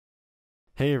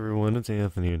Hey everyone, it's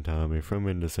Anthony and Tommy from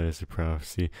Indecisive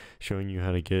Prophecy, showing you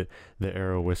how to get the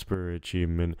Arrow Whisperer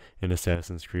achievement in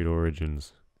Assassin's Creed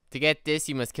Origins. To get this,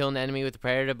 you must kill an enemy with a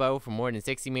predator bow from more than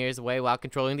 60 meters away while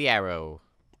controlling the arrow.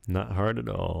 Not hard at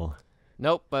all.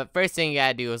 Nope, but first thing you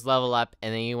gotta do is level up,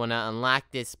 and then you wanna unlock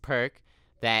this perk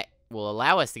that will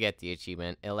allow us to get the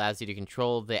achievement. It allows you to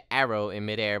control the arrow in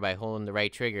midair by holding the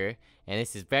right trigger, and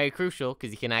this is very crucial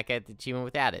because you cannot get the achievement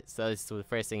without it. So this is the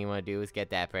first thing you wanna do is get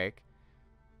that perk.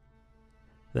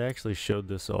 They actually showed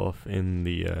this off in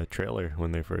the trailer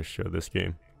when they first showed this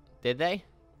game. Did they?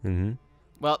 Mm-hmm.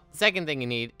 Well, second thing you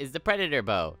need is the predator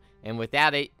bow, and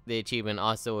without it, the achievement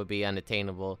also would be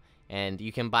unattainable. And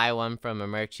you can buy one from a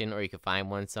merchant or you can find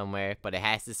one somewhere, but it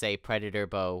has to say predator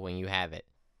bow when you have it.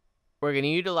 We're going to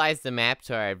utilize the map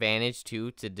to our advantage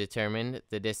too to determine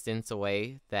the distance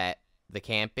away that the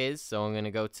camp is. So I'm going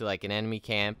to go to like an enemy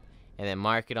camp and then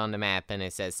mark it on the map, and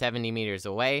it says 70 meters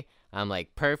away. I'm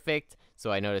like, perfect.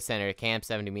 So I know the center of the camp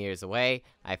 70 meters away.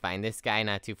 I find this guy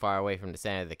not too far away from the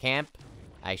center of the camp.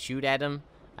 I shoot at him.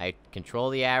 I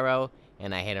control the arrow,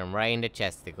 and I hit him right in the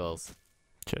chesticles.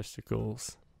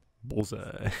 Chesticles.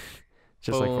 Bullseye.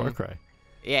 Just like Boom. Far Cry.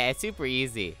 Yeah, it's super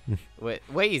easy.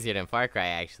 Way easier than Far Cry,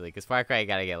 actually, because Far Cry you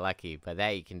gotta get lucky, but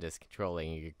that you can just control it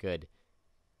and you're good.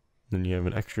 Then you have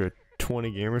an extra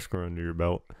 20 gamer score under your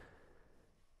belt.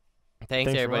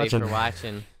 Thanks everybody for for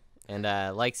watching. And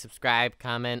like, subscribe,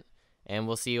 comment, and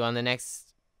we'll see you on the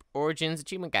next Origins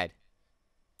Achievement Guide.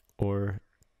 Or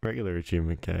regular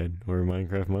achievement guide, or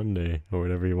Minecraft Monday, or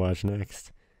whatever you watch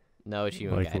next. No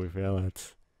achievement guide. Like we fail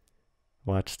at.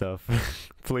 Watch stuff.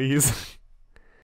 Please.